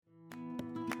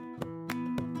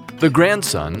the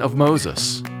grandson of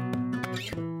Moses.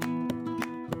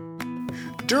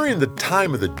 During the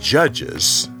time of the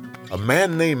judges, a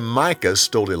man named Micah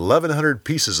stole 1,100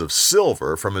 pieces of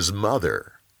silver from his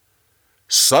mother.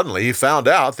 Suddenly he found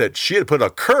out that she had put a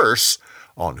curse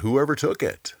on whoever took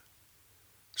it.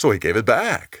 So he gave it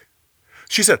back.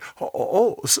 She said,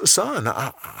 son,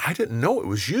 I didn't know it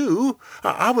was you.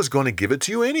 I was going to give it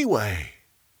to you anyway.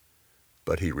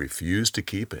 But he refused to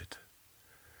keep it.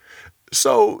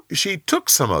 So she took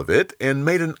some of it and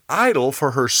made an idol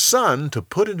for her son to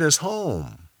put in his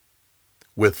home.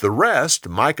 With the rest,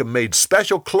 Micah made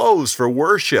special clothes for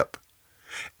worship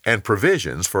and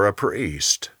provisions for a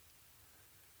priest.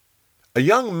 A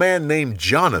young man named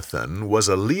Jonathan was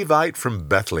a Levite from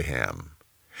Bethlehem.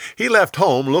 He left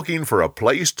home looking for a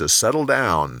place to settle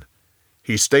down.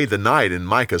 He stayed the night in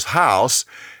Micah's house,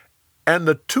 and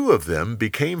the two of them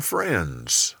became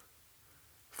friends.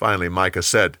 Finally, Micah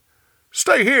said,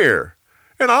 "Stay here,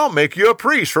 and I'll make you a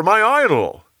priest for my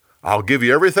idol. I'll give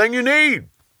you everything you need,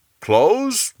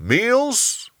 clothes,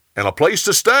 meals, and a place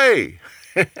to stay,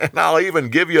 and I'll even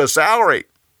give you a salary."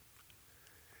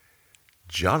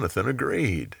 Jonathan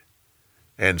agreed,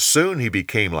 and soon he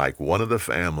became like one of the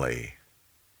family.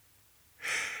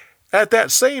 At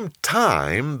that same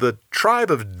time, the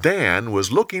tribe of Dan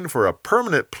was looking for a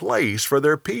permanent place for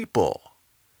their people.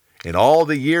 In all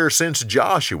the years since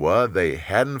Joshua, they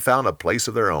hadn't found a place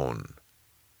of their own.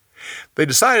 They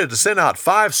decided to send out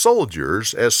 5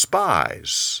 soldiers as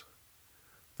spies.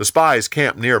 The spies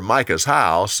camped near Micah's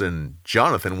house, and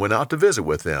Jonathan went out to visit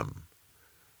with them.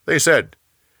 They said,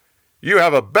 "You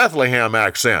have a Bethlehem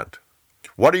accent.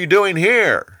 What are you doing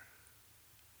here?"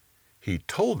 He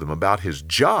told them about his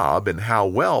job and how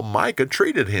well Micah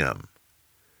treated him.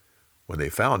 When they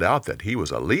found out that he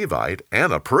was a Levite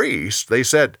and a priest, they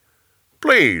said,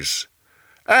 "Please,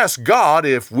 ask God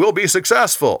if we'll be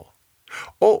successful."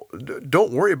 "Oh,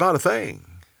 don't worry about a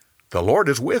thing. The Lord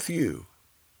is with you."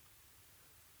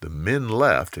 The men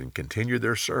left and continued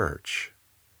their search.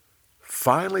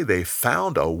 Finally, they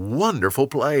found a wonderful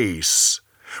place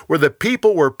where the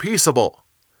people were peaceable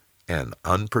and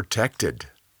unprotected.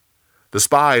 The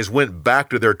spies went back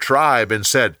to their tribe and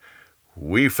said,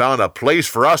 "We found a place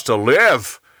for us to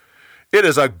live. It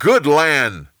is a good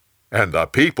land, and the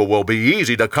people will be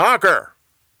easy to conquer."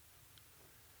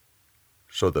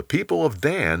 So the people of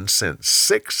Dan sent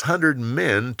 600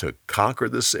 men to conquer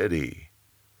the city.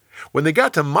 When they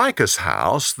got to Micah's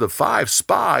house, the 5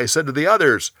 spies said to the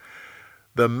others,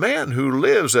 "The man who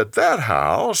lives at that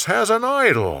house has an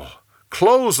idol,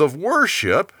 clothes of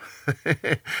worship,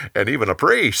 and even a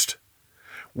priest.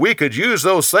 We could use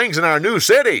those things in our new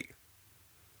city."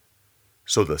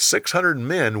 So the 600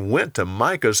 men went to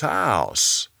Micah's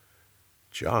house.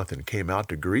 Jonathan came out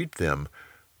to greet them.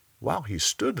 While he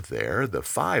stood there, the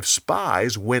 5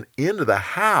 spies went into the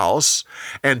house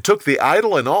and took the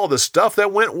idol and all the stuff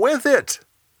that went with it.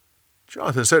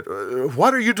 Jonathan said,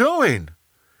 "What are you doing?"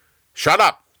 "Shut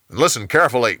up and listen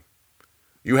carefully.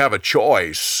 You have a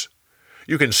choice.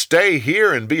 You can stay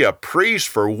here and be a priest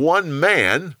for one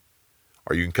man,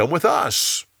 or you can come with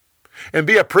us and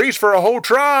be a priest for a whole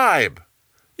tribe.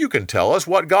 You can tell us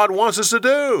what God wants us to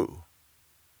do."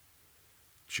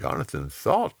 Jonathan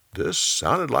thought this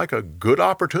sounded like a good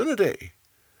opportunity,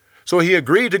 so he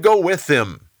agreed to go with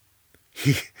them.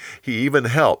 He even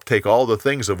helped take all the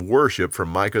things of worship from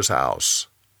Micah's house.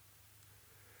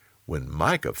 When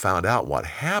Micah found out what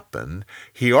happened,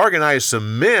 he organized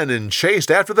some men and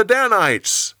chased after the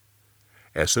Danites.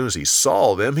 As soon as he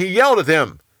saw them, he yelled at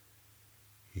them.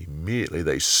 Immediately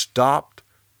they stopped,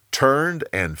 turned,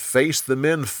 and faced the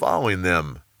men following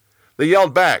them. They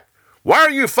yelled back, "Why are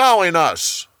you following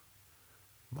us?"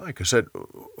 Micah said,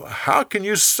 "How can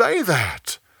you say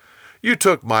that? You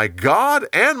took my God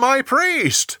and my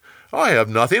priest. I have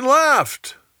nothing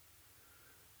left."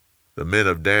 The men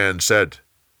of Dan said,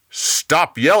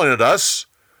 "Stop yelling at us.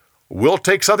 We'll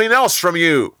take something else from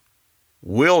you.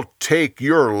 We'll take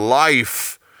your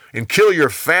life and kill your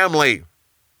family."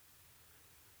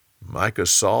 Micah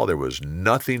saw there was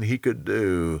nothing he could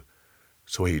do,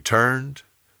 so he turned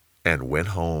and went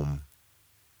home.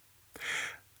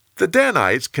 The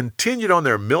Danites continued on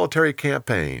their military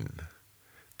campaign.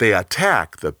 They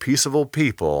attacked the peaceable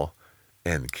people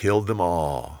and killed them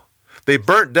all. They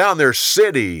burnt down their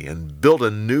city and built a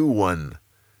new one.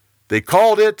 They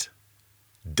called it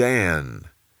Dan,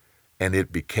 and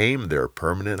it became their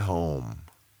permanent home.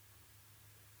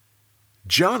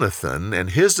 Jonathan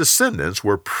and his descendants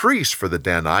were priests for the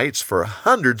Danites for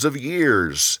hundreds of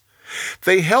years.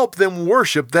 They helped them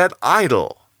worship that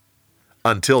idol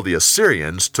until the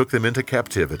Assyrians took them into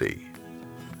captivity.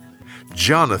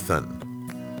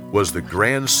 Jonathan, was the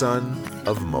grandson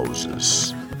of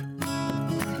Moses.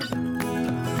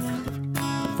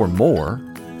 For more,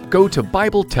 go to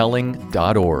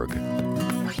BibleTelling.org.